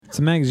It's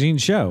a magazine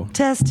show.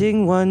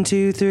 Testing 1,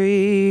 2,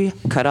 3.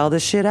 Cut all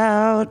this shit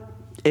out.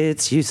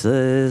 It's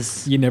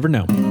useless. You never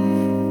know.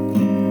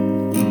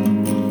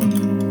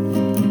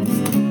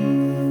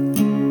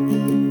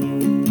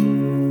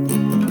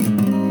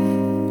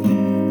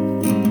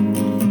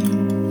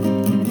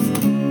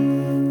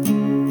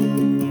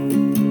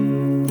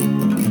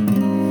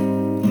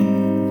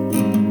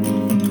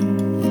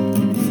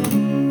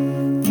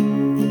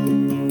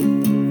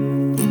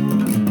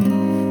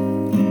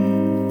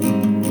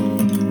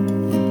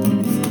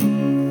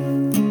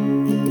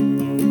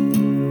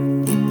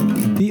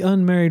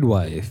 Unmarried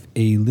Wife,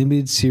 a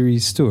limited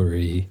series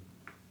story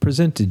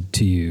presented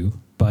to you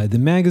by the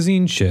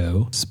magazine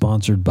show,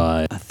 sponsored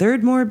by a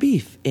third more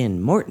beef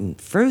in Morton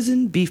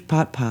frozen beef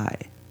pot pie.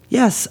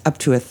 Yes, up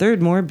to a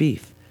third more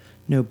beef.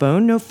 No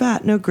bone, no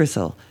fat, no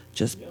gristle.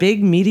 Just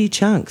big meaty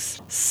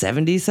chunks.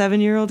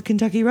 77-year-old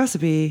Kentucky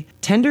recipe.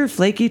 Tender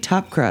flaky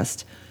top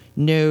crust.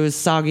 No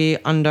soggy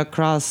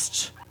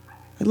undercrust.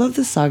 I love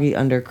the soggy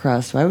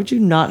undercrust. Why would you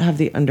not have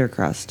the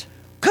undercrust?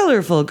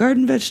 Colorful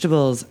garden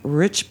vegetables,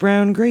 rich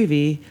brown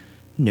gravy,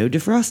 no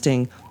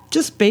defrosting,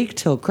 just bake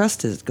till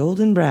crust is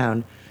golden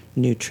brown.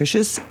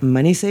 Nutritious,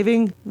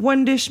 money-saving,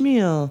 one-dish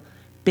meal.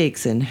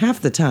 Bakes in half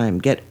the time,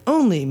 get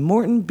only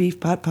Morton beef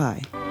pot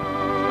pie.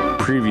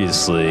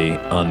 Previously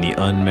on The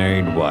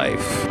Unmarried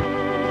Wife.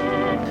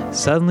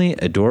 Suddenly,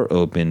 a door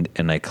opened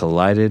and I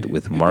collided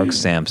with Mark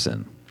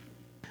Sampson.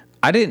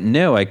 I didn't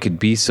know I could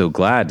be so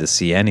glad to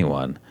see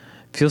anyone.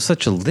 Feel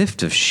such a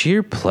lift of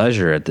sheer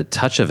pleasure at the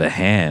touch of a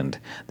hand,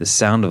 the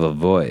sound of a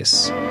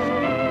voice.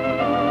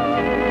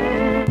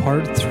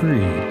 Part 3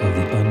 of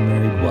The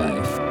Unmarried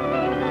Wife.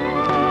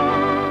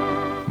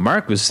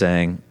 Mark was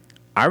saying,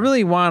 I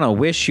really want to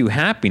wish you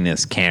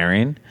happiness,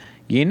 Karen.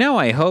 You know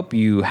I hope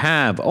you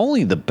have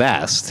only the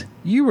best.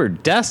 You were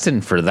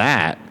destined for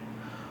that.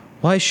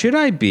 Why should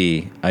I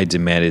be? I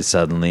demanded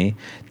suddenly.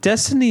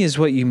 Destiny is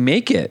what you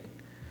make it.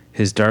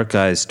 His dark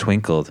eyes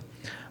twinkled.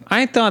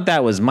 I thought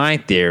that was my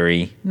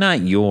theory, not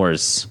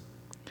yours.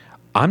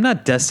 I'm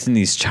not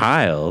Destiny's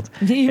child.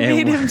 You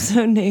made him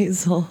so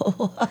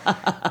nasal.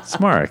 It's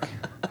Mark,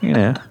 you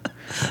know.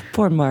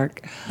 Poor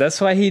Mark.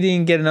 That's why he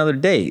didn't get another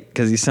date,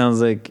 because he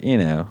sounds like, you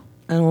know.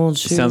 An old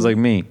shoe. Sounds like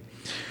me.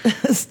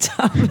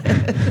 Stop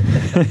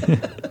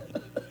it.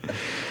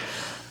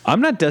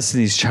 I'm not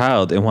Destiny's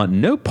child and want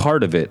no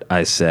part of it,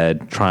 I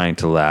said, trying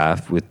to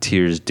laugh, with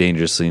tears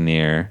dangerously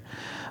near.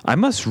 I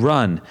must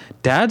run.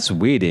 Dad's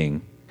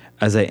waiting.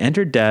 As I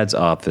entered Dad's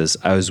office,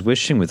 I was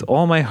wishing with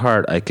all my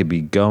heart I could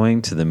be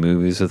going to the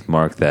movies with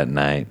Mark that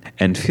night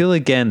and feel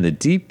again the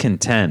deep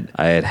content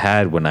I had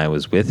had when I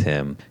was with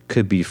him,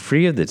 could be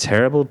free of the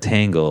terrible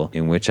tangle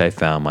in which I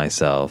found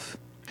myself.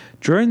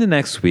 During the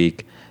next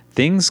week,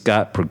 things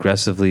got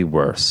progressively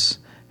worse.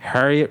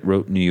 Harriet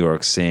wrote New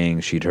York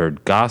saying she'd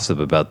heard gossip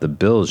about the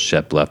bills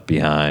Shep left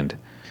behind.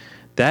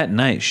 That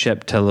night,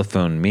 Shep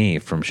telephoned me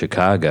from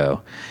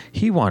Chicago.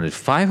 He wanted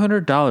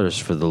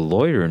 $500 for the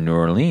lawyer in New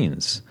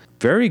Orleans.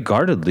 Very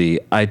guardedly,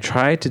 I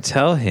tried to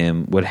tell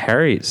him what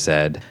Harriet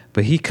said,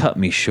 but he cut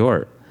me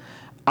short.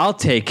 I'll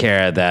take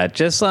care of that.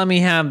 Just let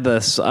me have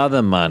this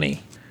other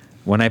money.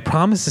 When I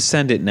promised to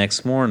send it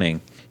next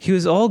morning, he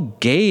was all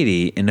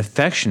gaiety and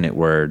affectionate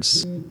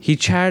words. He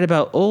chatted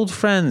about old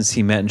friends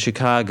he met in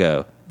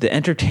Chicago, the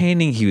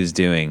entertaining he was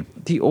doing,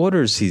 the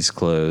orders he's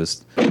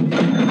closed.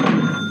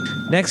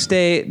 Next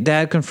day,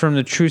 Dad confirmed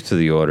the truth of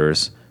the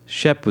orders.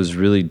 Shep was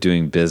really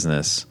doing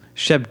business.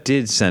 Shep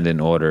did send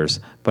in orders,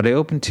 but I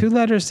opened 2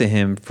 letters to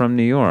him from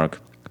New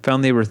York,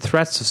 found they were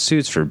threats of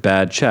suits for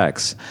bad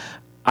checks.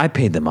 I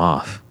paid them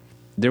off.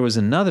 There was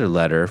another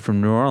letter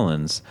from New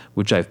Orleans,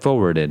 which I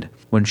forwarded.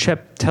 When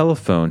Shep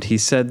telephoned, he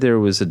said there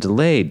was a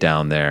delay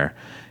down there.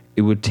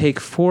 It would take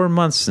 4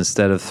 months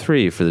instead of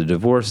 3 for the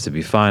divorce to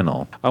be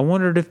final. I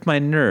wondered if my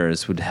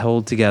nerves would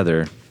hold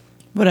together.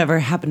 Whatever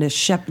happened to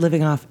Shep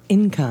living off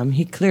income,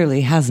 he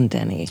clearly hasn't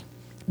any.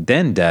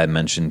 Then Dad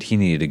mentioned he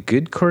needed a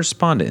good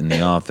correspondent in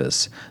the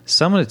office,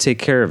 someone to take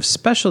care of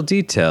special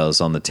details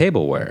on the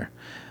tableware.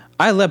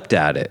 I leapt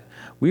at it.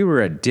 We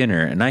were at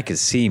dinner, and I could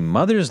see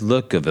Mother's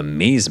look of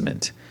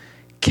amazement.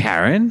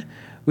 Karen,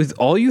 with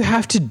all you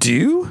have to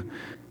do?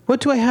 What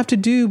do I have to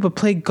do but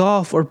play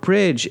golf or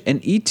bridge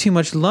and eat too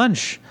much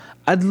lunch?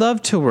 I'd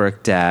love to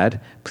work,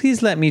 Dad.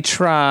 Please let me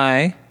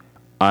try.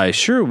 I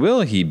sure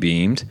will, he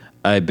beamed.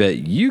 I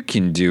bet you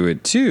can do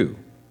it, too.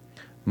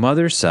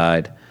 Mother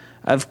sighed.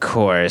 Of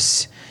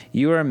course.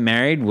 You are a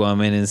married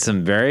woman, and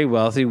some very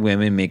wealthy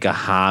women make a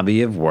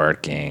hobby of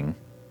working.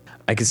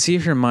 I could see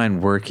her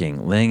mind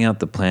working, laying out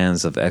the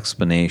plans of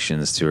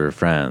explanations to her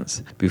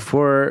friends.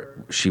 Before,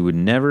 she would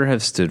never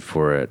have stood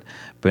for it.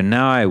 But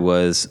now I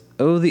was,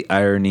 oh, the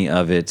irony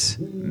of it,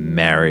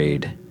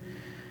 married.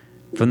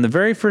 From the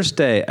very first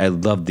day, I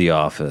loved the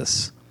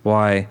office.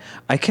 Why,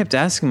 I kept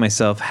asking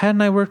myself,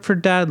 hadn't I worked for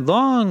Dad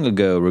long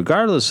ago,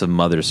 regardless of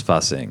Mother's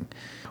fussing?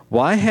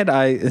 Why had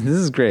I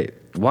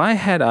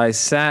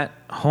sat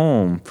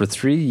home for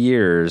 3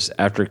 years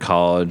after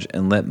college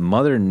and let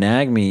Mother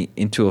nag me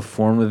into a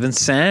form of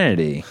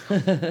insanity?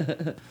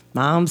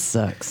 Mom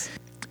sucks.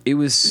 It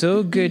was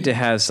so good to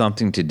have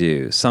something to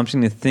do,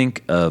 something to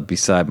think of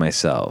beside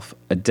myself.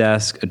 A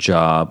desk, a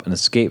job, an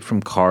escape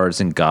from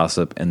cards and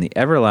gossip, and the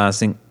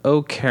everlasting,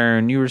 "Oh,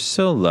 Karen, you were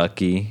so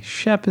lucky.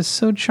 Shep is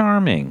so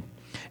charming."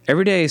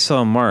 Every day I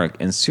saw Mark,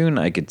 and soon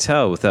I could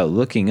tell without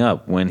looking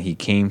up when he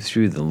came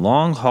through the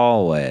long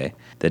hallway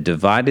that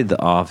divided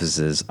the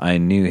offices. I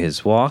knew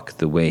his walk,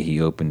 the way he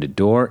opened a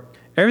door.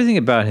 Everything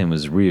about him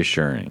was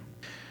reassuring.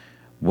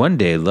 One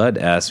day, Lud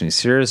asked me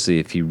seriously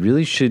if he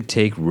really should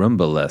take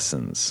Roomba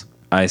lessons.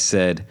 I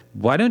said,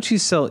 "Why don't you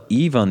sell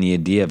Eve on the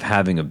idea of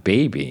having a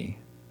baby?"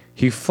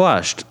 He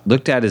flushed,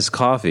 looked at his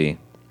coffee.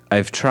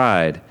 "I've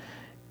tried.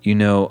 You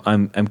know,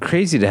 I'm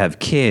crazy to have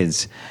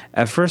kids.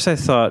 At first I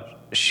thought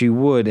she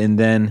would, and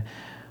then,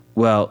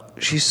 well,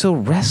 she's so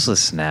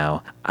restless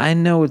now. I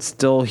know it's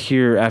dull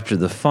here after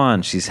the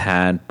fun she's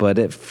had, but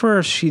at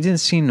first she didn't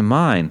seem to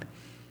mind."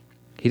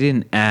 He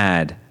didn't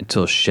add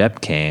until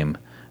Shep came.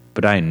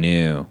 But I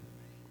knew.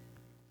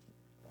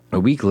 A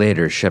week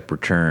later, Shep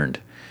returned.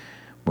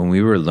 When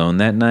we were alone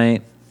that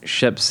night,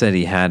 Shep said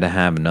he had to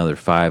have another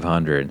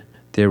 500.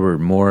 There were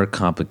more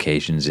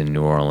complications in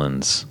New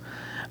Orleans.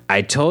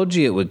 "I told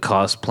you it would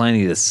cost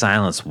plenty to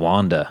silence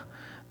Wanda.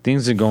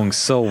 Things are going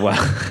so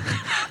well."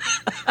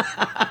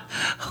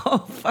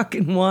 Oh,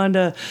 fucking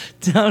Wanda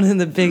down in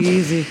the Big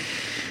Easy.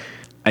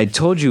 "I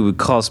told you it would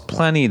cost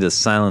plenty to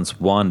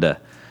silence Wanda.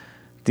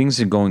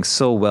 Things are going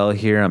so well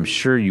here, I'm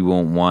sure you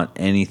won't want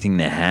anything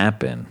to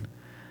happen."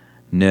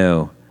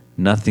 "No,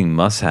 nothing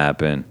must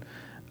happen.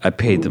 I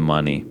paid the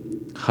money.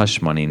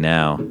 Hush money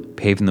now.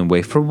 Paving the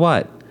way for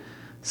what?"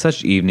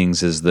 Such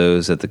evenings as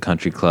those at the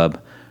country club,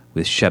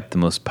 with Shep the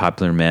most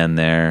popular man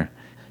there.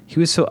 He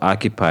was so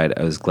occupied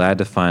I was glad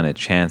to find a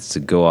chance to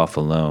go off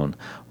alone,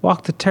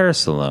 walk the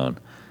terrace alone.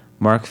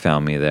 Mark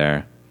found me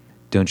there.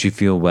 "Don't you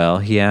feel well?"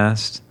 he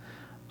asked.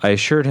 I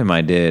assured him I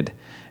did,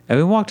 and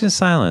we walked in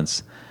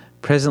silence.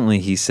 Presently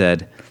he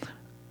said,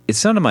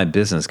 "It's none of my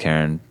business,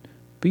 Karen,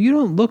 but you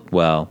don't look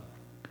well.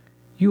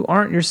 You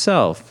aren't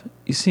yourself.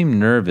 You seem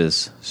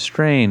nervous,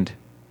 strained."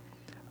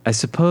 "I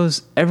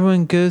suppose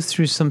everyone goes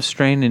through some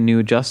strain and new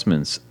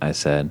adjustments," I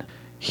said.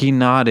 He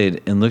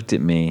nodded and looked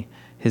at me,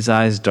 his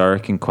eyes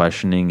dark and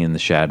questioning in the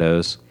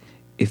shadows.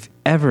 "If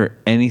ever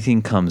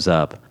anything comes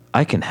up,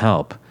 I can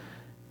help.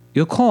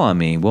 You'll call on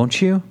me,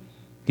 won't you?"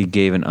 He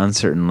gave an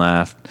uncertain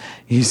laugh.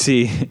 "You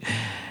see,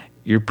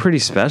 you're pretty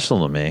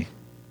special to me."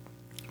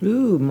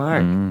 Ooh,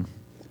 Mark.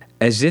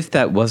 As if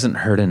that wasn't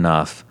hurt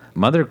enough,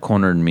 Mother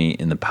cornered me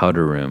in the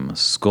powder room,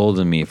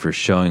 scolding me for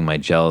showing my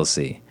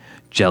jealousy.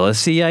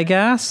 "Jealousy?" I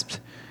gasped.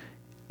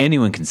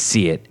 "Anyone can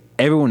see it.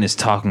 Everyone is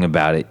talking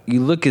about it.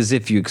 You look as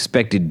if you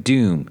expected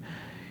doom.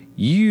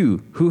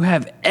 You, who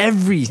have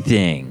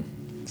everything."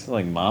 It's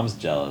like Mom's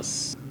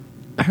jealous.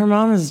 Her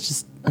mom is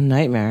just a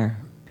nightmare.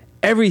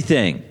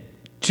 Everything.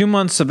 2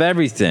 months of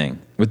everything.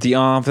 With the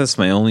office,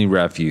 my only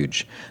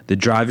refuge. The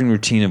driving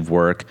routine of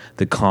work,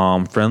 the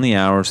calm, friendly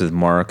hours with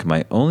Mark,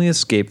 my only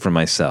escape from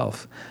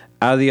myself.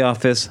 Out of the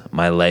office,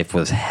 my life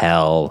was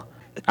hell.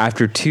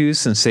 After 2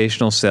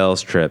 sensational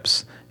sales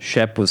trips,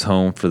 Shep was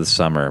home for the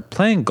summer,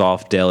 playing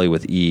golf daily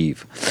with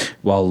Eve,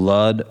 while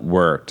Lud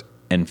worked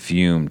and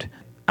fumed.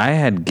 I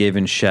had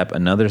given Shep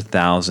another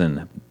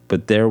 1,000,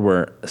 but there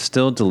were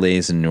still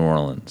delays in New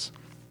Orleans.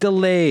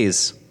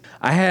 Delays!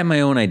 I had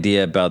my own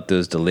idea about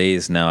those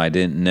delays now. I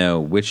didn't know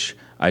which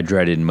I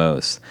dreaded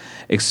most,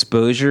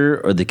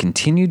 exposure or the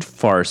continued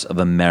farce of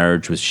a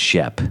marriage with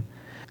Shep.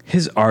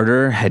 His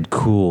ardor had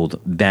cooled,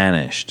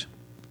 vanished.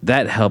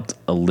 That helped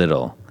a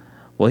little.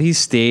 While he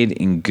stayed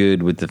in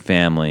good with the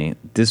family,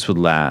 this would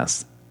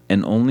last,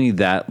 and only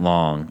that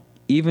long.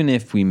 Even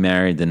if we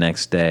married the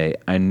next day,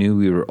 I knew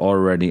we were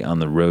already on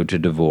the road to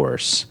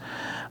divorce.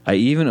 I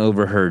even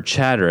overheard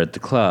chatter at the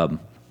club.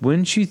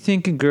 "Wouldn't you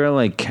think a girl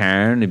like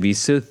Karen would be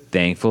so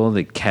thankful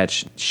to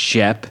catch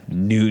Shep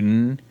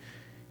Newton?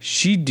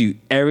 She'd do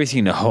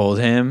everything to hold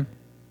him."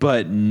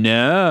 But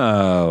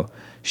no,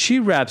 she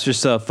wraps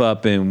herself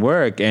up in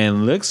work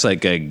and looks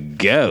like a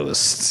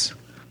ghost.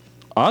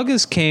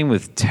 August came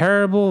with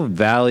terrible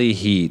valley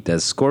heat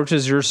that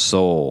scorches your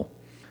soul.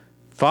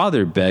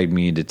 Father begged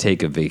me to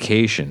take a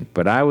vacation,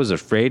 but I was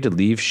afraid to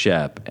leave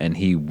Shep, and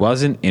he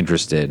wasn't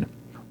interested.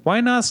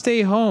 "Why not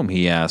stay home?"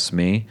 he asked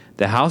me.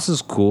 "The house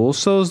is cool,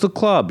 so is the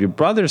club, your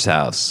brother's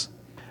house."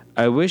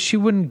 "I wish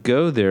you wouldn't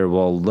go there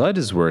while Lud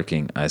is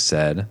working," I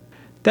said.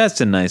 "That's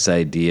a nice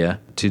idea,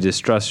 to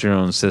distrust your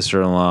own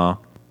sister-in-law."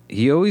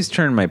 He always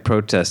turned my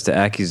protest to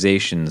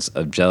accusations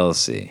of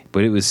jealousy,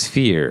 but it was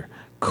fear,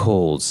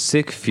 cold,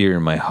 sick fear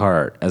in my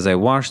heart as I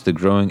watched the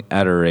growing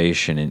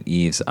adoration in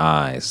Eve's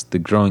eyes, the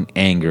growing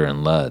anger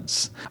in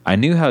Lud's. I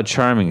knew how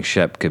charming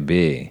Shep could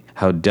be,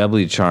 how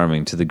doubly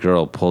charming to the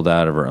girl pulled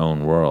out of her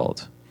own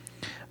world.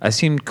 I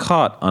seemed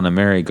caught on a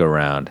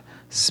merry-go-round,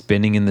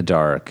 spinning in the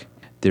dark.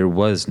 There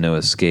was no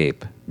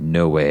escape,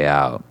 no way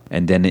out.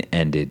 And then it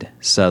ended,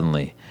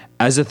 suddenly,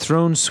 as a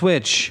thrown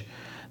switch.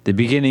 The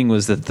beginning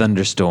was the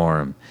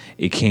thunderstorm.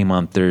 It came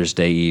on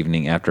Thursday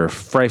evening after a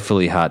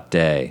frightfully hot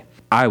day.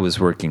 I was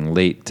working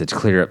late to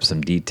clear up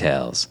some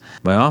details.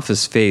 My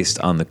office faced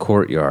on the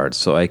courtyard,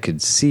 so I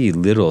could see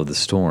little of the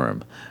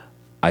storm.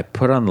 I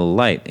put on the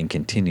light and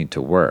continued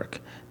to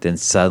work. Then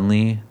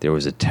suddenly, there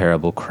was a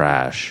terrible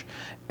crash.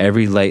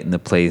 Every light in the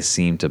place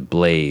seemed to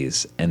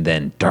blaze, and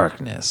then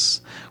darkness.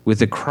 With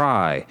a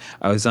cry,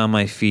 I was on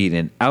my feet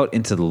and out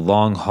into the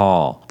long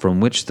hall from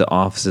which the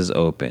offices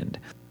opened.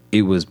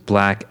 It was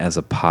black as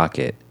a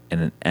pocket,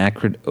 and an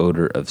acrid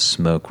odor of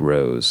smoke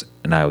rose,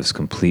 and I was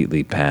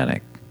completely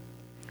panicked.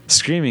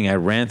 Screaming, I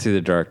ran through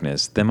the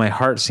darkness. Then my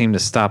heart seemed to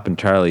stop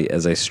entirely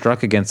as I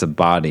struck against a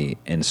body,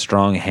 and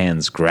strong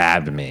hands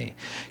grabbed me.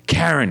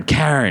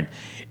 Karen,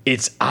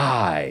 it's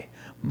I,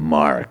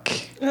 Mark.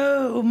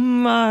 Oh,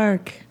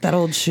 Mark. That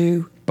old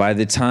shoe. By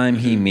the time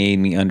he made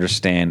me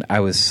understand, I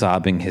was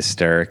sobbing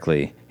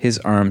hysterically. His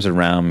arms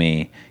around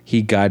me,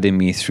 he guided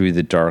me through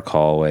the dark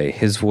hallway,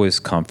 his voice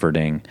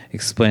comforting,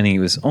 explaining it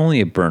was only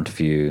a burnt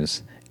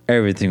fuse.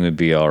 Everything would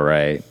be all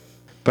right.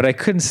 But I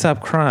couldn't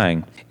stop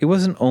crying. It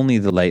wasn't only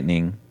the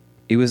lightning.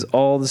 It was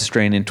all the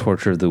strain and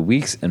torture of the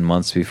weeks and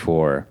months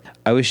before.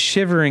 I was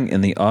shivering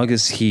in the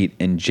August heat,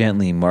 and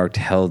gently Mark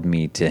held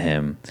me to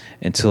him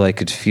until I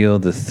could feel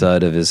the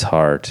thud of his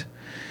heart.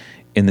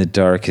 In the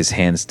dark, his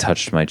hands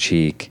touched my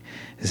cheek.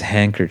 His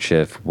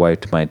handkerchief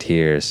wiped my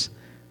tears.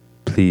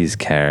 Please,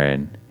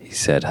 Karen, he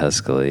said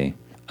huskily.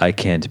 I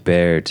can't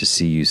bear to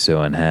see you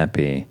so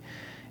unhappy.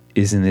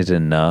 Isn't it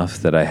enough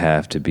that I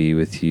have to be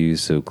with you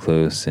so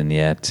close and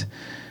yet...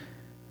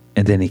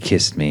 And then he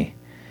kissed me.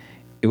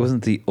 It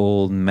wasn't the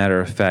old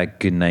matter-of-fact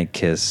goodnight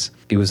kiss.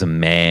 It was a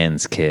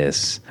man's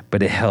kiss,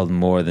 but it held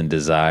more than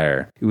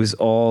desire. It was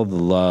all the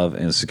love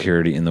and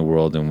security in the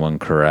world in one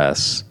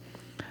caress.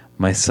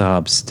 My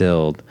sobs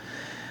stilled.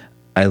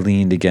 I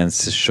leaned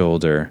against his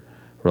shoulder,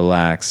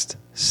 relaxed,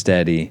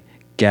 steady,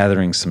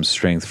 gathering some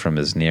strength from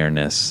his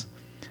nearness.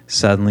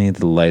 Suddenly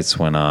the lights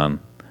went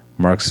on.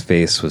 Mark's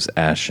face was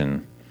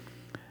ashen.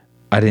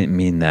 I didn't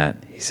mean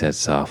that, he said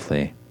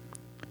softly.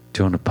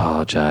 Don't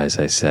apologize,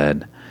 I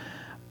said.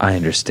 I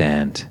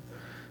understand.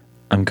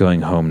 I'm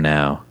going home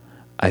now.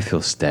 I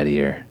feel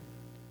steadier.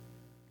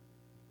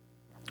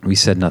 We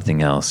said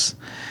nothing else.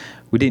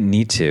 We didn't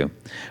need to.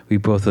 We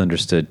both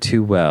understood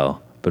too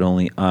well, but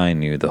only I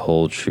knew the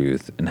whole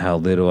truth and how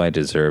little I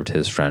deserved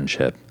his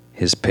friendship,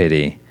 his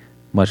pity,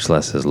 much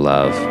less his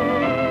love.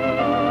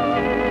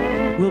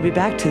 We'll be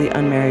back to The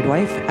Unmarried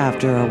Wife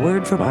after a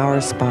word from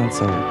our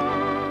sponsor.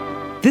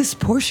 This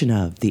portion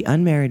of The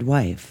Unmarried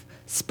Wife,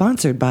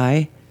 sponsored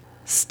by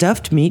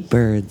Stuffed Meat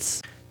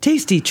Birds.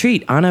 Tasty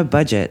treat on a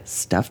budget.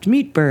 Stuffed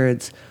meat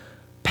birds.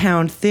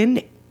 Pound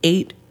thin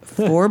 8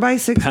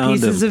 4x6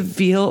 pieces of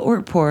veal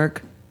or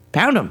pork.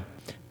 Pound them.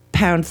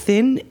 Pound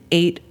thin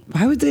 8.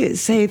 Why would they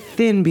say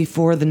thin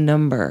before the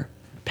number?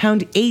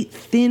 Pound 8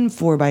 thin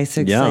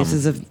 4x6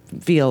 slices of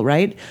veal,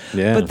 right?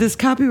 Yeah. But this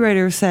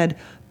copywriter said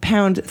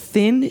pound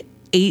thin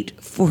 8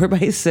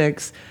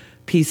 4x6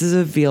 pieces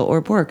of veal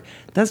or pork.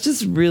 That's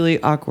just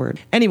really awkward.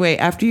 Anyway,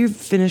 after you've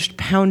finished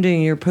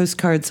pounding your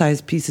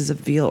postcard-sized pieces of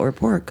veal or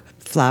pork,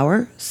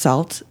 flour,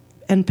 salt,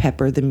 and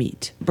pepper the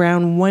meat.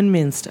 Brown 1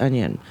 minced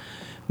onion.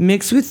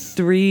 Mix with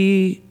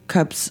 3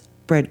 cups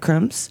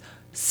breadcrumbs,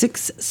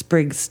 6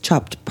 sprigs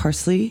chopped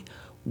parsley,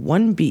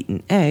 1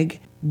 beaten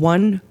egg,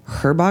 1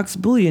 Herbox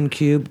bouillon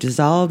cube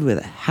dissolved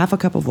with half a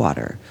cup of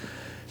water.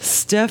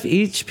 Stuff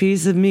each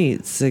piece of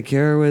meat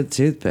secure with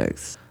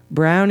toothpicks.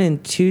 Brown in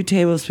 2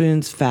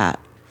 tablespoons fat.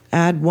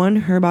 Add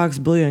 1 Herbox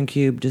bouillon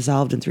cube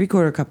dissolved in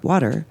 3/4 cup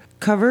water.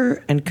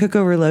 Cover and cook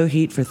over low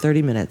heat for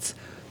 30 minutes.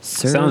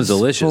 Serve Sounds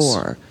delicious.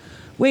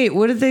 Wait,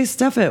 what did they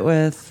stuff it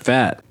with?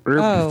 Fat.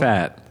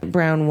 Fat.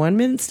 Brown 1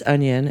 minced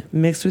onion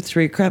mixed with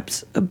 3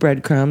 cups of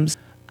breadcrumbs.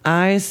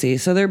 I see.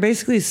 So they're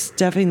basically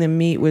stuffing the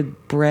meat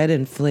with bread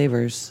and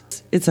flavors.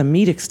 It's a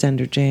meat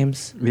extender,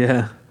 James.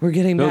 Yeah. We're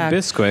getting back.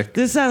 Bisquick.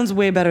 This sounds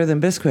way better than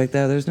Bisquick,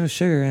 though. There's no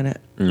sugar in it.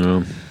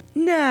 No.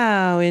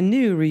 Now, in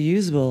new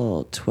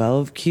reusable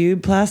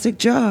 12-cube plastic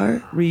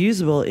jar,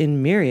 reusable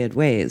in myriad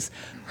ways.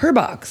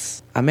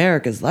 Herbox,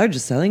 America's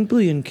largest selling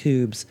bouillon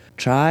cubes.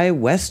 Try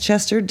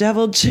Westchester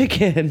Deviled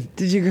Chicken.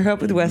 Did you grow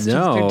up with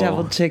Westchester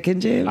Deviled Chicken,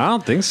 James? I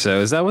don't think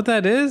so. Is that what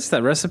that is?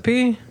 That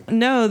recipe?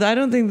 No, I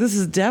don't think this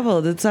is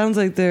deviled. It sounds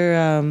like they're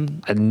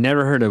I'd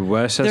never heard of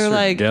Westchester they're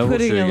like Deviled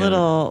putting Chicken. a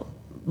little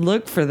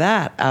look for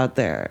that out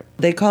there.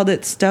 They called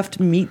it stuffed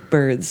meat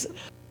birds.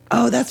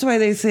 Oh, that's why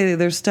they say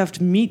they're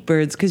stuffed meat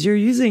birds, because you're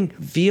using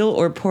veal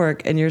or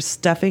pork and you're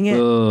stuffing it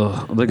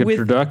like a with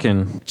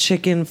turducken.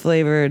 chicken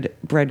flavored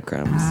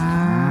breadcrumbs.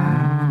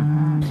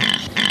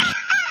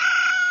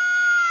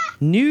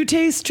 New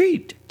taste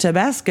treat: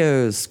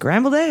 Tabasco's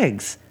scrambled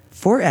eggs.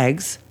 4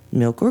 eggs,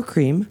 milk or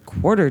cream,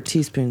 1/4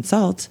 teaspoon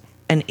salt,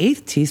 an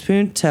 1/8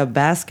 teaspoon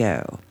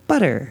Tabasco.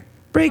 Butter.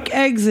 Break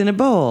eggs in a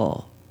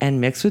bowl and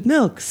mix with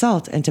milk,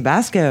 salt, and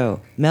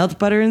Tabasco. Melt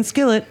butter in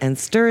skillet and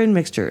stir in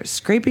mixture,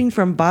 scraping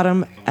from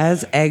bottom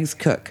as eggs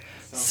cook.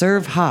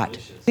 Serve hot.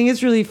 I think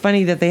it's really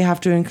funny that they have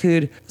to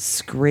include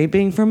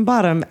scraping from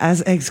bottom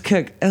as eggs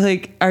cook.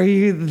 Like, are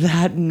you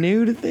that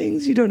new to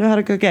things? You don't know how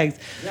to cook eggs.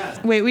 Yeah.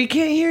 Wait, we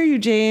can't hear you,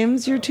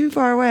 James. You're too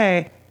far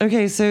away.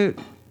 Okay, so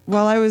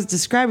while I was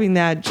describing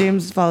that,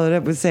 James followed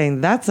up with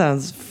saying, that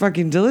sounds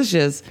fucking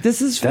delicious.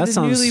 This is for the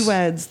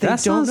newlyweds. They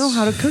don't know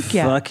how to cook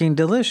yet. Fucking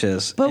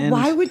delicious. But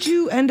why would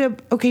you end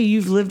up... Okay,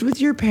 you've lived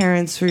with your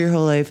parents for your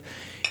whole life,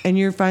 and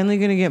you're finally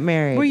going to get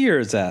married. What year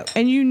is that?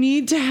 And you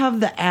need to have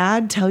the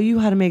ad tell you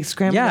how to make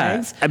scrambled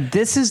eggs.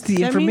 This is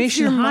the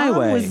information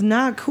highway. Mom was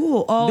not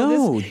cool. Oh,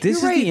 no, this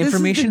is the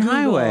information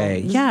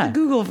highway. This is the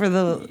Google for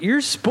the...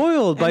 You're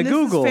spoiled by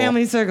Google. This is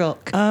Family Circle.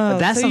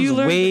 That so sounds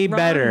way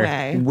better.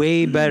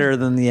 Way Mm-hmm. better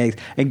than the eggs.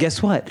 And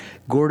guess what?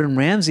 Gordon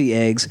Ramsay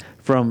eggs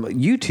from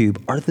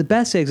YouTube are the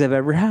best eggs I've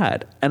ever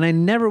had. And I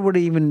never would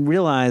have even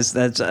realized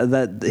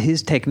that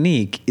his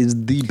technique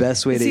is the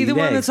best way to eat eggs. See, the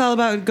one that's all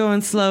about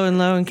going slow and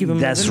low and keep them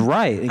moving? That's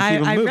right.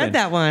 I read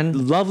that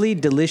one. Lovely,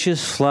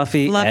 delicious,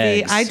 fluffy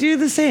eggs. I do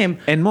the same.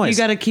 And moist. You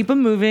got to keep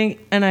them moving,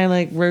 and I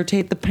like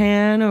rotate the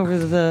pan over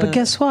the... But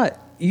guess what?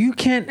 You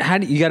can't...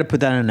 you got to put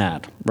that in an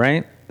ad,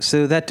 right?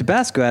 So that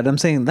Tabasco ad, I'm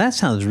saying, that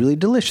sounds really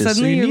delicious.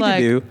 Suddenly so you're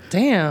like,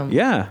 damn.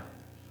 Yeah.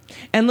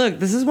 And look,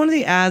 this is one of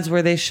the ads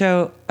where they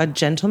show a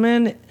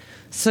gentleman.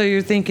 So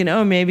you're thinking,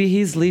 oh, maybe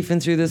he's leafing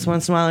through this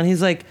once in a while. And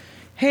he's like,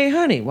 hey,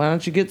 honey, why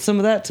don't you get some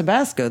of that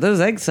Tabasco? Those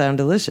eggs sound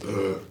delicious.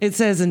 It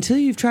says, until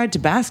you've tried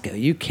Tabasco,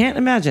 you can't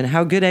imagine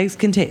how good eggs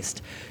can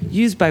taste.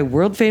 Used by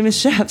world-famous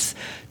chefs,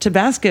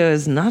 Tabasco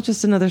is not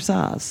just another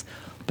sauce,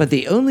 but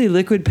the only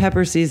liquid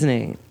pepper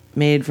seasoning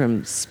made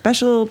from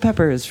special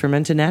peppers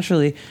fermented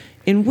naturally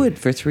in wood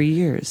for 3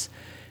 years.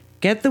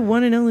 Get the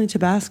one and only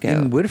Tabasco.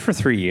 In wood for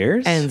 3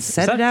 years? And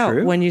set it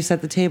out when you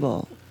set the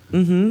table.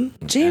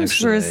 Mm-hmm. James,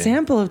 for a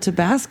sample of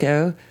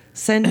Tabasco,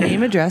 send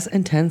name, address,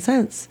 and 10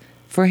 cents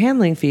for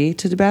handling fee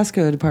to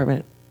Tabasco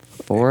Department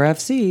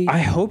 4FC. I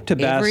hope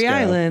Tabasco... Avery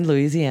Island,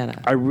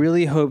 Louisiana. I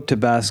really hope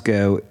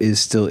Tabasco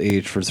is still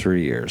aged for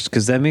 3 years,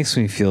 because that makes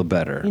me feel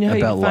better you know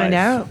about how you life. Find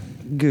out?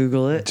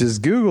 Google it.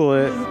 Just Google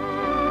it.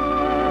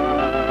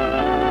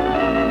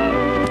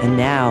 And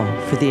now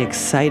for the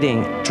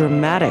exciting,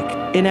 dramatic,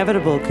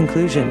 inevitable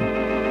conclusion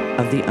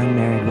of The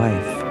Unmarried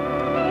Wife.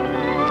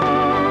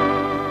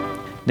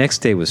 Next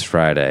day was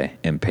Friday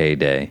and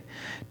payday.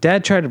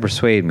 Dad tried to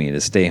persuade me to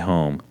stay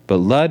home, but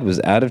Lud was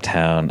out of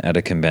town at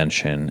a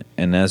convention,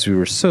 and as we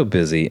were so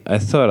busy, I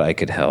thought I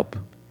could help.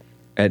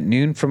 At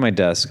noon from my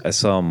desk, I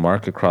saw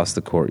Mark across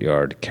the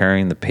courtyard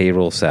carrying the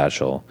payroll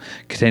satchel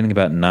containing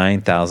about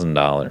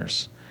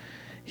 $9,000.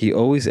 He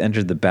always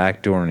entered the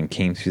back door and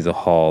came through the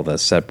hall that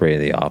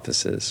separated the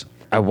offices.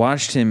 I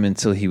watched him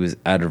until he was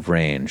out of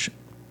range,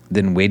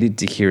 then waited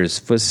to hear his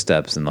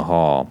footsteps in the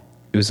hall.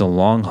 It was a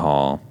long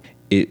hall.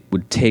 It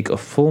would take a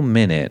full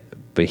minute,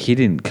 but he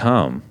didn't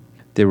come.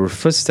 There were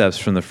footsteps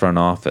from the front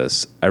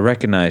office. I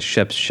recognized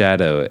Shep's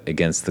shadow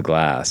against the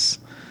glass.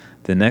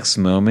 The next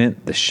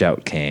moment, the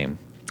shout came.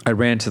 I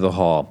ran to the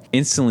hall.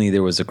 Instantly,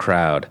 there was a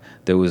crowd.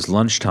 There was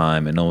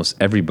lunchtime, and almost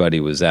everybody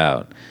was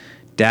out.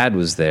 Dad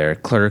was there,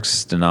 clerks,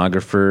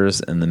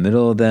 stenographers, and in the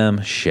middle of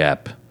them,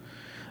 Shep.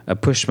 I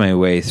pushed my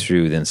way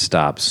through, then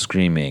stopped,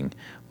 screaming.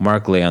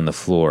 Mark lay on the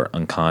floor,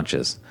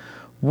 unconscious.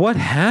 "What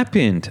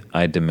happened?"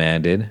 I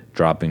demanded,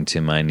 dropping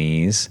to my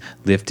knees,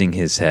 lifting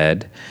his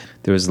head.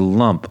 There was a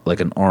lump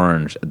like an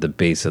orange at the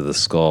base of the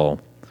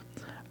skull.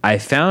 "I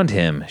found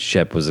him,"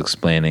 Shep was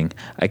explaining.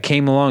 "I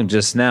came along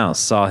just now,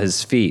 saw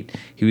his feet.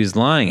 He was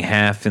lying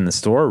half in the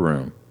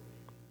storeroom."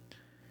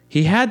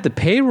 "He had the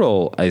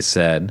payroll," I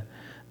said.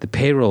 The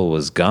payroll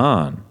was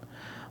gone.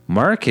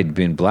 Mark had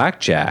been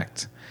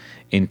blackjacked.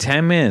 In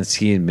 10 minutes,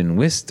 he had been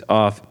whisked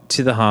off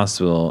to the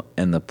hospital,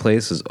 and the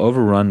place was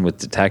overrun with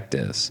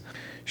detectives.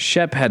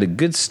 Shep had a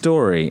good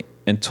story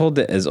and told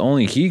it as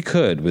only he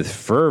could with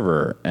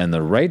fervor and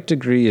the right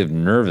degree of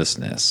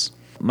nervousness.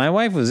 "My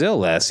wife was ill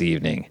last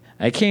evening.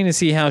 I came to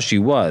see how she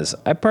was.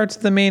 I parked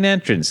at the main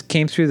entrance,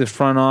 came through the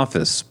front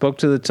office, spoke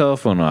to the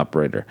telephone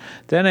operator.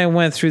 Then I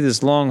went through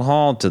this long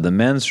hall to the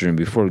men's room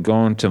before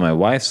going to my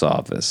wife's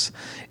office.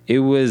 It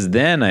was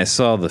then I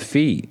saw the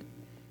feet."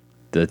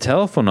 The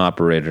telephone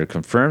operator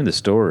confirmed the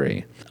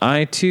story.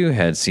 I, too,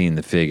 had seen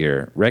the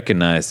figure,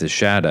 recognized the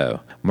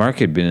shadow. Mark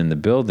had been in the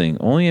building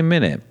only a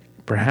minute,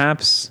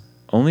 perhaps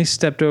only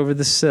stepped over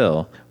the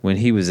sill when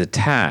he was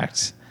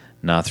attacked.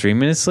 Not 3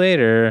 minutes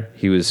later,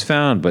 he was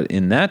found, but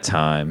in that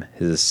time,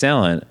 his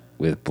assailant,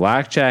 with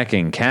blackjack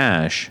and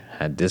cash,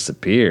 had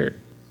disappeared.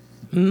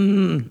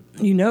 You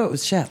know it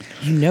was Shep.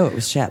 You know it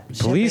was Shep.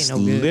 Police Shep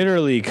ain't no good.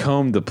 literally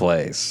combed the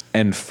place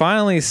and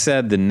finally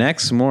said the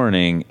next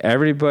morning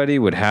everybody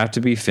would have to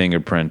be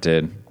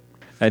fingerprinted.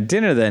 At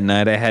dinner that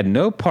night, I had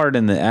no part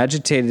in the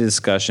agitated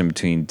discussion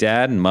between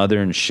Dad and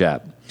Mother and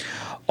Shep.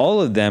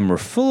 All of them were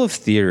full of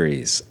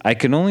theories. I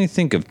could only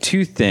think of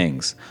two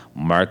things: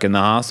 Mark in the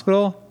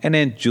hospital and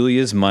Aunt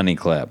Julia's money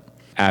clip.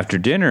 After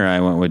dinner, I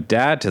went with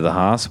Dad to the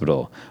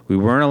hospital. We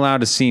weren't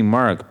allowed to see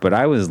Mark, but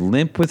I was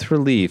limp with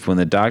relief when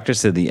the doctor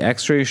said the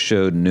x-ray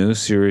showed no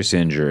serious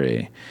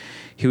injury.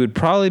 He would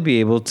probably be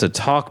able to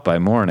talk by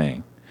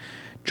morning.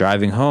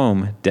 Driving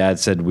home, Dad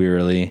said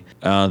wearily,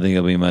 I don't think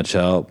it'll be much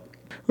help.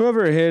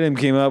 Whoever hit him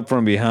came up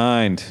from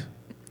behind.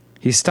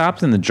 He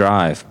stopped in the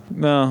drive.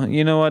 Well,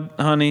 you know what,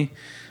 honey?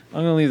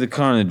 I'm going to leave the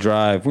car in the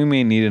drive. We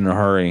may need it in a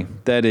hurry.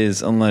 That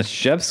is, unless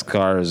Shep's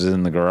car is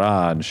in the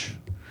garage.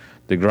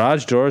 The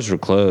garage doors were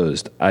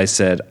closed. I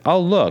said,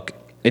 I'll look.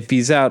 If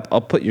he's out,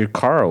 I'll put your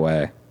car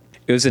away.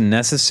 It was a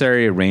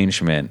necessary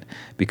arrangement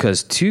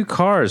because 2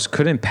 cars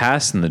couldn't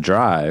pass in the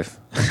drive.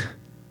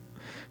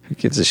 Who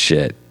gives a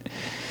shit?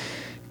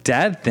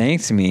 Dad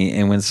thanked me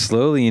and went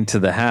slowly into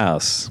the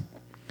house.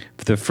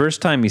 For the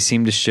first time, he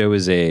seemed to show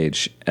his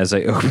age. As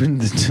I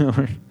opened the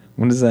door...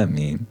 What does that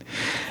mean?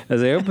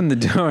 As I opened the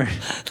door...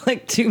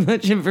 Like, too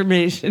much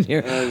information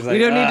here. We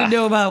don't need to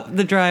know about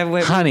the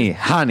driveway. Honey,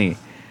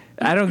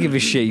 I don't give a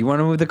shit. You want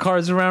to move the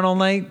cars around all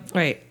night?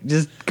 Right.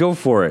 Just go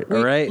for it,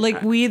 all right?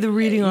 Like, we, the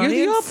reading audience...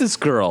 You're the office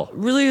girl.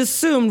 Really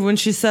assumed when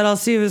she said, I'll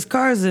see if his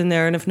car's in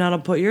there, and if not, I'll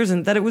put yours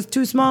in, that it was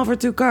too small for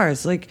 2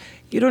 cars. Like,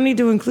 you don't need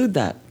to include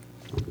that.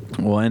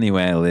 Well,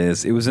 anyway,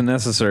 Liz, it was a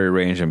necessary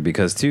arrangement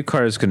because 2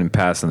 cars couldn't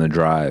pass on the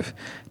drive.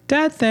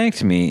 Dad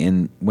thanked me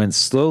and went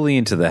slowly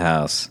into the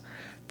house.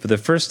 For the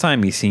first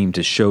time, he seemed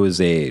to show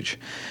his age.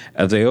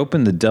 As I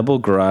opened the double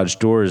garage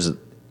doors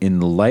in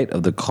the light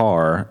of the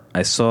car,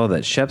 I saw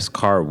that Shep's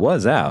car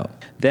was out.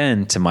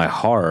 Then, to my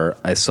horror,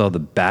 I saw the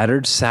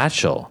battered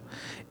satchel.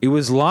 It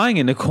was lying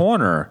in a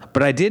corner,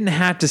 but I didn't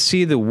have to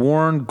see the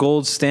worn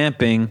gold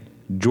stamping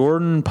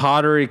Jordan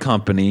Pottery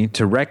Company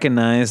to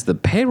recognize the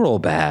payroll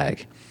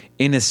bag.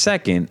 In a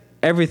second,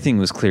 everything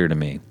was clear to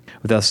me.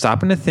 Without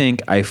stopping to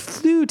think, I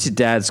flew to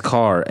Dad's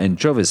car and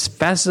drove as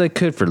fast as I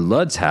could for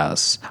Lud's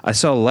house. I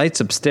saw lights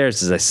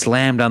upstairs as I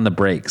slammed on the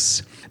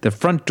brakes. The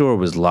front door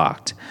was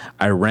locked.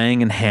 I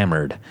rang and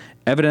hammered.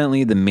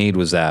 Evidently, the maid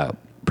was out.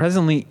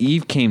 Presently,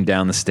 Eve came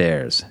down the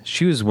stairs.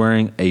 She was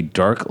wearing a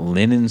dark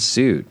linen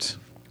suit.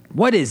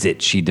 What is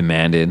it? She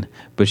demanded,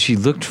 but she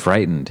looked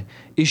frightened.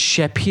 Is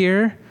Shep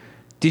here?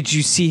 Did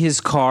you see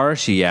his car?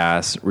 She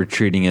asked,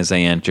 retreating as I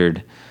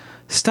entered.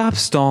 Stop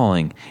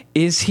stalling.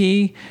 Is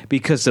he?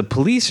 Because the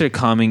police are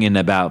coming in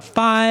about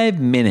 5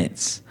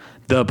 minutes.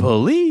 The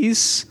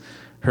police?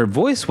 Her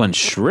voice went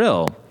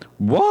shrill.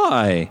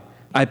 Why?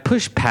 I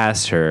pushed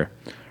past her,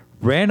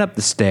 ran up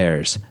the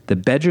stairs. The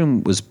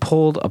bedroom was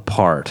pulled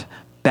apart.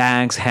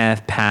 Bags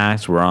half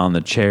packed were on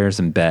the chairs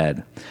and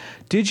bed.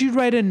 Did you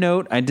write a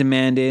note? I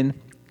demanded.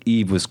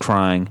 Eve was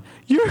crying.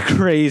 You're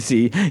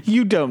crazy.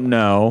 You don't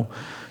know.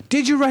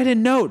 Did you write a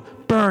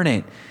note? Burn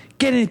it.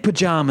 Get in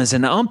pajamas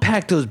and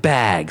unpack those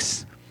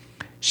bags.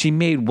 She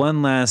made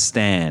one last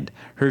stand,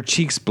 her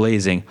cheeks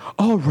blazing.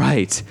 All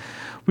right.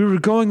 We were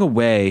going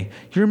away.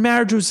 Your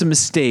marriage was a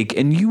mistake,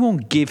 and you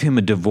won't give him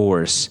a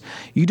divorce.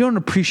 You don't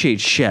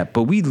appreciate Shep,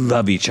 but we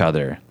love each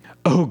other.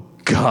 Oh,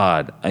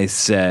 God, I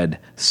said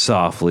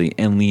softly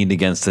and leaned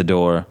against the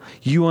door.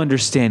 You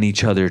understand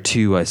each other,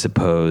 too, I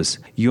suppose.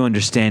 You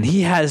understand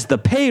he has the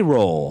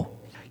payroll.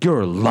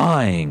 You're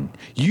lying.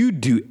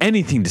 You'd do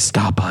anything to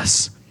stop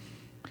us.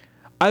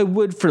 I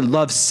would for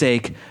love's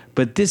sake,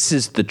 but this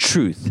is the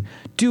truth.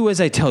 Do as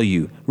I tell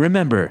you.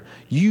 Remember,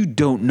 you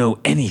don't know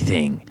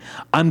anything.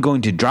 I'm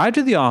going to drive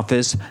to the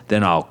office,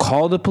 then I'll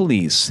call the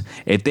police.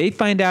 If they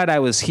find out I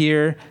was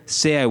here,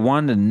 say I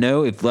wanted to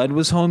know if Lud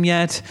was home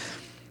yet.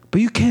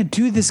 But you can't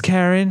do this,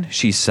 Karen,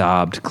 she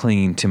sobbed,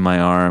 clinging to my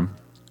arm.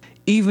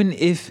 Even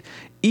if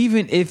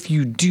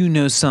you do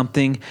know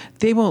something,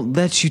 they won't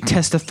let you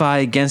testify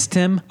against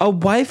him. A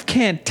wife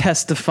can't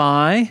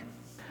testify.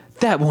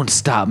 That won't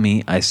stop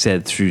me, I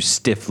said through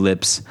stiff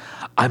lips.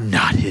 I'm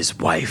not his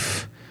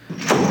wife.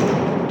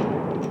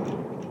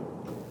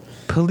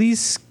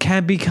 Police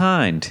can be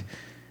kind.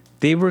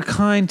 They were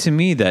kind to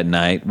me that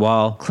night.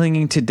 While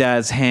clinging to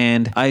Dad's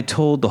hand, I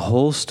told the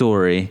whole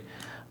story.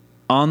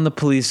 On the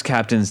police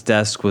captain's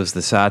desk was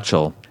the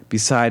satchel.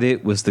 Beside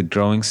it was the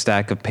growing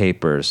stack of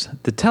papers,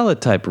 the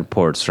teletype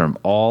reports from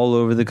all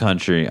over the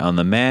country on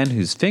the man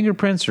whose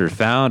fingerprints were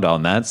found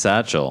on that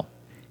satchel.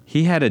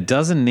 He had a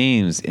dozen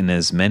names in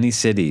as many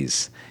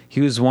cities.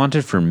 He was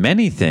wanted for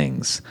many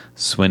things,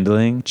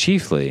 swindling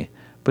chiefly,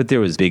 but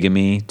there was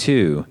bigamy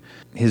too.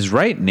 His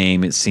right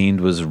name, it seemed,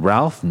 was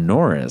Ralph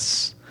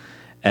Norris.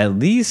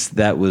 His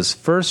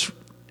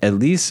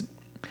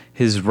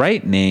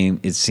right name,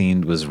 it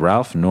seemed, was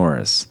Ralph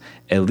Norris.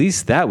 At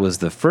least that was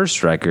the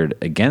first record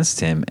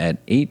against him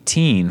at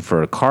 18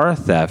 for a car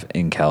theft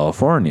in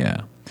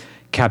California.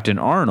 Captain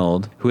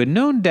Arnold, who had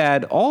known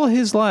Dad all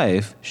his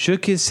life,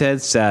 shook his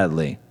head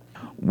sadly.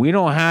 We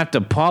don't have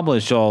to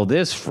publish all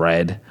this,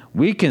 Fred.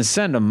 We can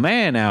send a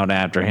man out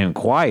after him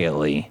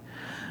quietly.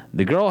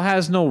 The girl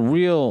has no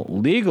real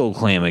legal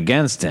claim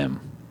against him.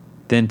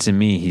 Then to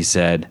me he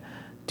said,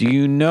 Do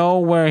you know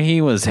where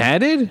he was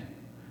headed?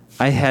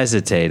 I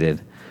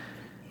hesitated,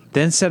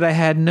 then said I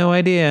had no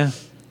idea.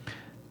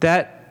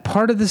 That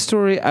part of the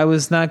story I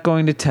was not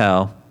going to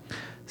tell.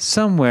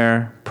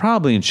 Somewhere,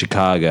 probably in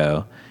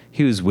Chicago,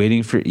 he was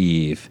waiting for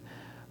Eve,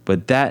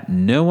 but that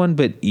no one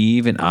but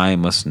Eve and I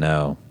must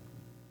know.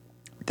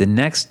 The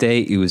next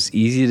day, it was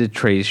easy to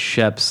trace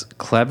Shep's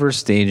clever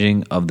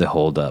staging of the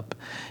holdup.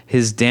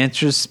 his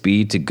dancer's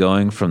speed to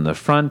going from the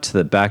front to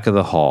the back of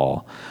the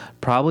hall,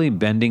 probably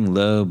bending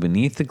low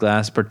beneath the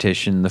glass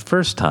partition the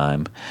first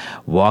time,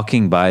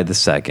 walking by the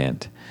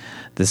second.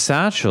 The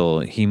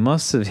satchel he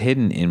must have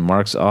hidden in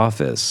Mark's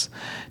office,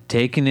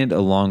 taking it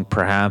along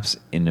perhaps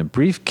in a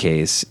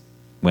briefcase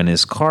when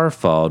his car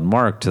followed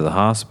Mark to the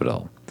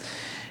hospital.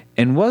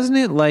 And wasn't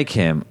it like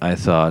him, I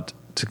thought,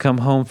 to come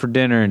home for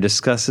dinner and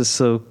discuss it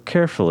so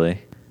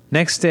carefully?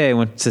 Next day I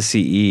went to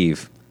see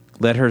Eve,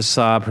 let her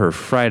sob her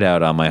fright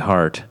out on my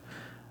heart.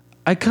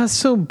 I got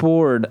so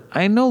bored.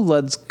 I know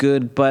Lud's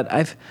good, but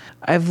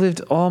I've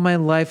lived all my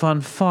life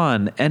on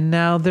fun, and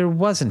now there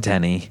wasn't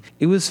any.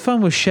 It was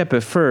fun with Shep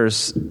at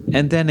first,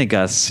 and then it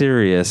got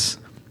serious.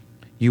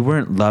 You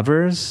weren't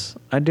lovers?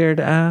 I dared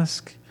to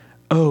ask.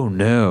 Oh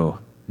no,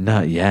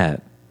 not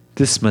yet.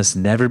 This must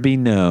never be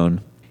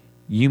known.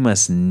 You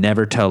must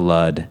never tell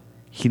Lud.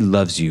 He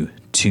loves you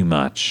too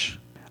much.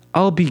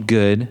 I'll be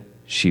good,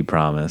 she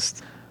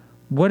promised.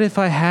 What if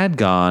I had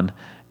gone,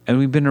 and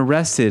we'd been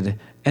arrested,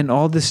 and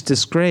all this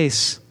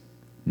disgrace?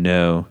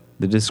 No,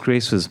 the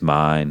disgrace was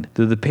mine.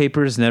 Though the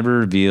papers never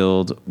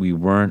revealed we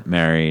weren't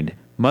married,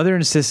 Mother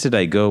insisted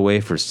I go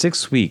away for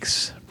 6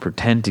 weeks,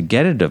 pretend to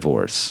get a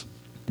divorce.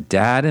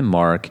 Dad and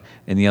Mark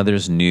and the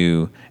others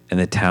knew, and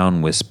the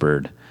town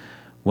whispered.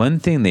 One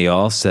thing they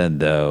all said,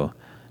 though,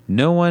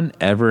 no one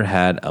ever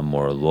had a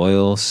more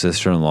loyal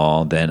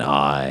sister-in-law than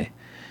I.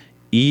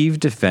 Eve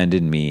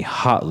defended me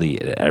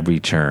hotly at every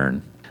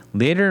turn.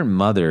 Later,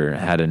 Mother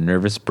had a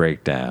nervous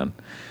breakdown.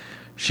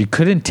 She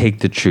couldn't take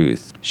the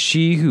truth.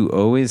 She who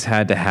always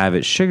had to have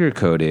it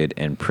sugar-coated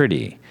and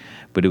pretty.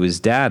 But it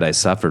was Dad I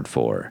suffered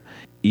for,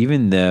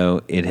 even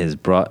though it has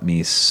brought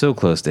me so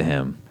close to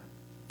him.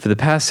 For the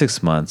past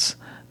 6 months,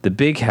 the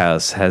big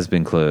house has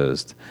been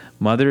closed.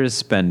 Mother is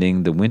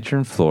spending the winter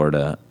in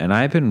Florida, and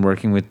I've been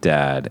working with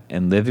Dad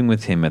and living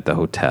with him at the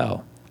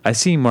hotel. I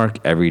see Mark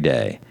every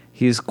day.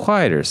 He is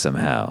quieter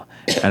somehow,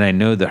 and I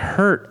know the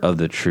hurt of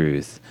the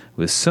truth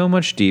was so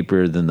much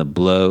deeper than the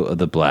blow of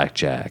the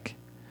blackjack.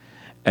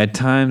 At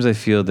times I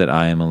feel that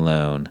I am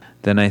alone.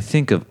 Then I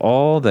think of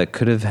all that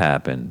could have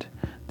happened.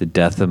 The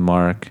death of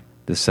Mark,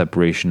 the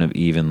separation of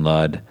Eve and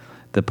Lud,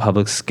 the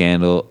public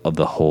scandal of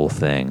the whole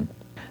thing.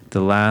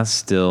 The last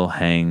still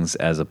hangs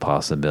as a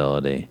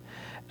possibility,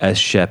 as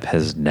Shep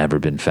has never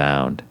been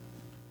found.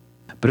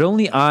 But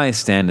only I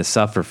stand to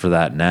suffer for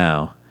that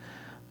now.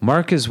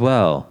 Mark is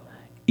well.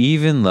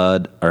 Eve and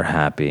Lud are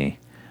happy,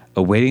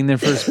 awaiting their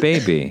first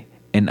baby.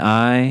 And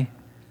I,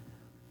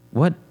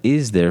 what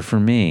is there for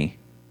me?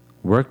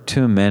 Work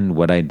to amend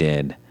what I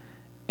did,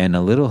 and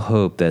a little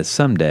hope that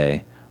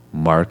someday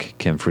Mark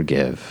can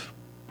forgive.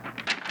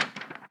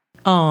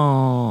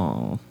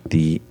 Oh.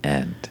 The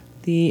end.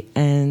 The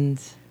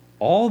end.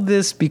 All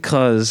this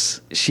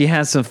because she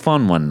had some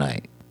fun one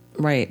night.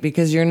 Right,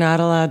 because you're not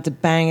allowed to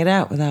bang it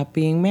out without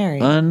being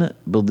married.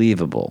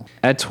 Unbelievable.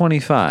 At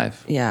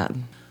 25. Yeah.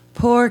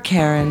 Poor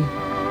Karen.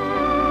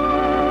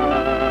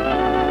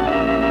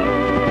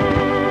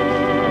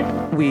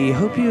 We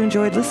hope you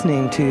enjoyed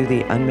listening to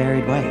The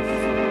Unmarried Wife.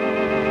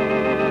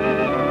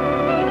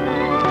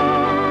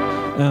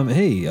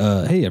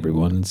 Hey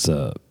everyone! It's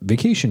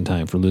vacation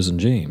time for Liz and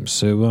James,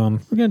 so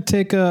we're gonna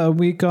take a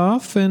week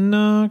off and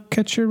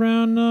catch you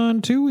around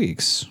in 2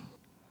 weeks.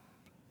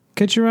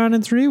 Catch you around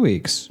in 3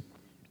 weeks.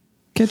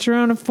 Catch you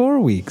around in 4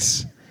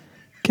 weeks.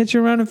 Catch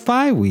you around in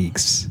 5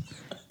 weeks.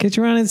 Catch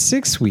you around in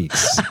 6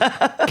 weeks.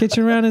 Catch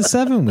you around in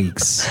 7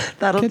 weeks.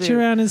 That'll Catch do. you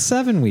around in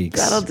 7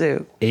 weeks. That'll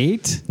do.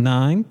 8,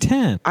 9,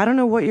 10. I don't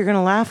know what you're going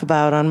to laugh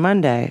about on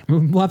Monday.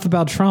 Laugh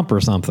about Trump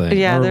or something.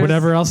 Yeah, or there's-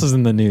 whatever else is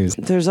in the news.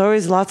 There's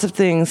always lots of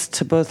things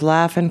to both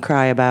laugh and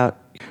cry about.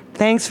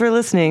 Thanks for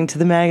listening to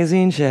the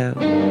magazine show.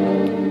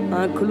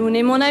 Un clown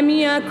est mon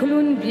ami, un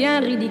clown bien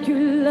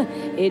ridicule,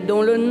 et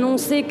dont le nom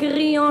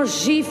s'écrit en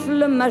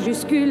gifle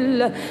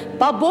majuscule.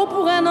 Pas beau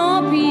pour un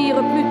empire,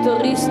 plus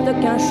triste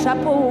qu'un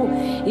chapeau.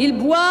 Il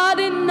boit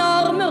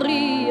d'énormes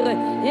rires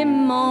et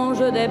mange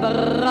des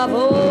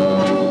bravos.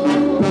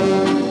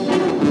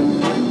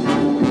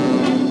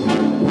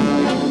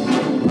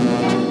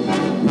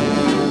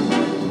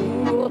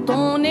 Pour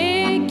ton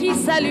nez qui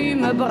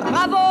s'allume,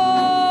 bravo,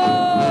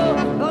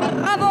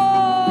 bravo.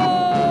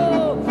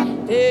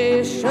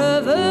 Tes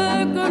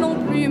cheveux que l'on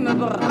plume,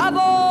 bravo,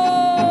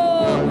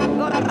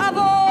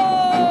 bravo.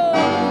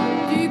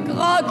 Tu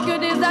croques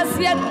des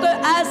assiettes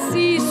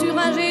assis sur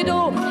un jet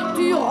d'eau.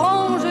 Tu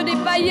ronges des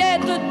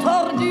paillettes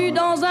tordues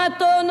dans un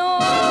tonneau.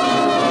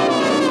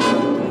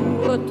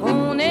 Pour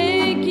ton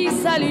nez qui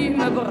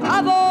s'allume,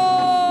 bravo,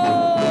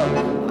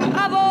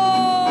 bravo.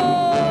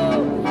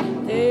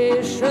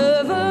 Tes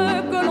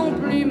cheveux que l'on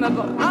plume,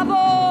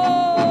 bravo,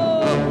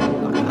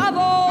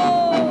 bravo.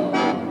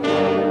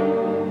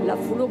 La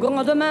foule aux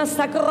grandes mains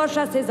s'accroche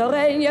à ses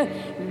oreilles,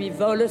 lui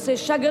vole ses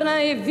chagrins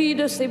et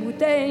vide ses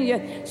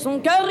bouteilles. Son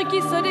cœur qui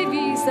se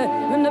dévisse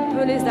ne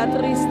peut les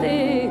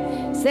attrister.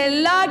 C'est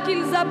là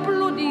qu'ils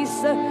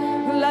applaudissent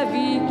la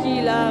vie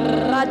qu'il a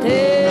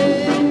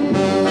ratée.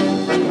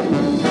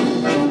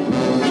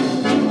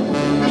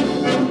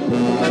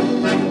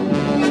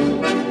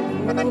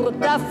 Pour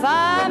ta ta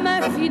femme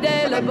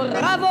infidèle,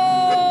 bravo,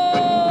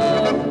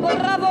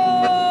 bravo.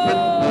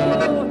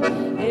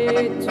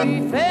 Et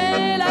tu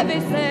fais la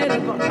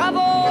vaisselle,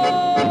 bravo,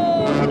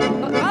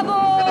 bravo.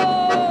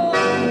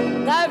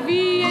 Ta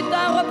vie est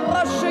un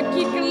reproche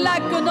qui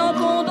claque dans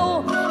ton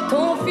dos.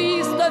 Ton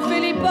fils te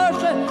fait les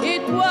poches et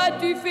toi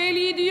tu fais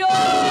l'idiot.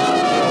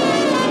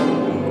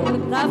 Pour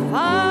ta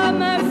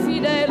femme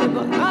infidèle,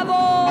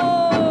 bravo,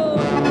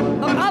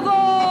 bravo.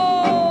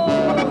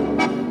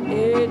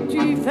 Et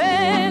tu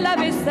fais la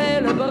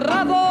vaisselle,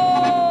 bravo,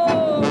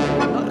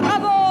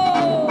 bravo.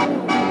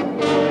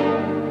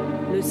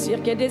 Le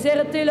cirque est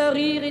déserté, le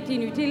rire est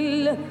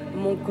inutile.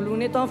 Mon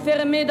clown est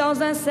enfermé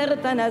dans un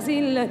certain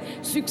asile.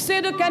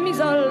 Succès de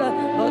camisole,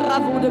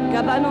 bravo de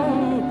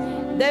cabanon.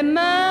 Des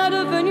mains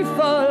devenues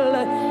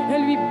folles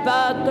lui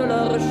battent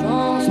leurs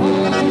chansons.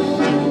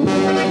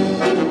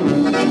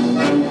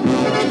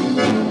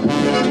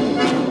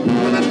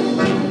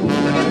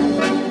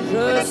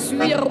 Je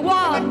suis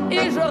roi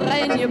et je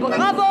règne,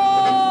 bravo,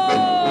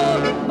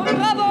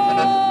 bravo.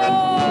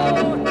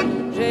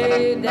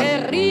 J'ai des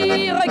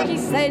rires qui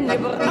saignent,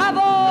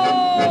 bravo,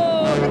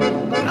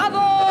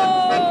 bravo.